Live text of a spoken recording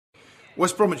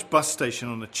West Bromwich bus station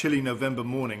on a chilly November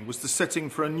morning was the setting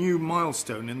for a new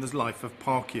milestone in the life of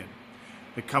Parkian.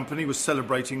 The company was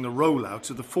celebrating the rollout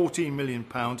of the £14 million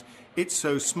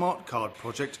ITSO Smart Card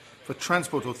project for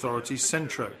Transport Authority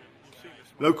Centro.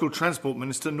 Local Transport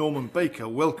Minister Norman Baker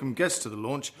welcomed guests to the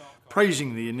launch,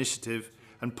 praising the initiative,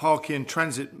 and Parkian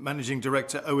Transit Managing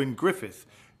Director Owen Griffith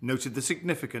noted the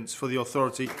significance for the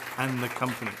authority and the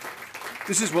company.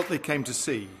 This is what they came to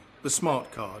see, the Smart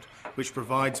Card, which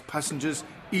provides passengers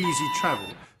easy travel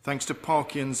thanks to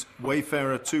Parkian's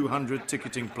Wayfarer 200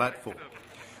 ticketing platform.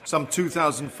 Some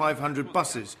 2,500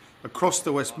 buses across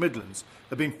the West Midlands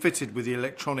have been fitted with the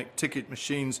electronic ticket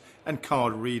machines and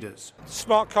card readers.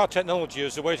 Smart card technology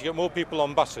is a way to get more people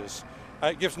on buses.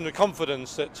 It gives them the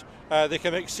confidence that they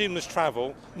can make seamless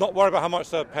travel, not worry about how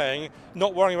much they're paying,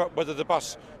 not worrying about whether the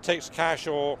bus takes cash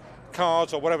or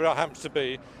cards or whatever it happens to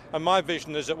be. And my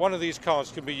vision is that one of these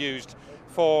cards can be used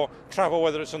for travel,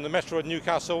 whether it's on the Metro in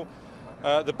Newcastle,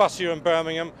 the bus here in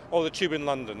Birmingham or the tube in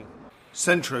London.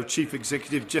 Centro Chief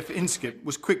Executive Jeff Inskip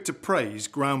was quick to praise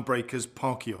groundbreakers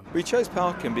Parkian. We chose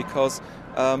Parkian because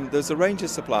there's a range of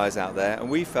suppliers out there, and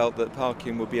we felt that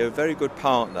Parkian would be a very good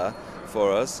partner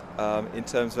for us in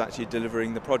terms of actually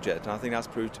delivering the project, and I think that's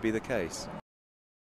proved to be the case.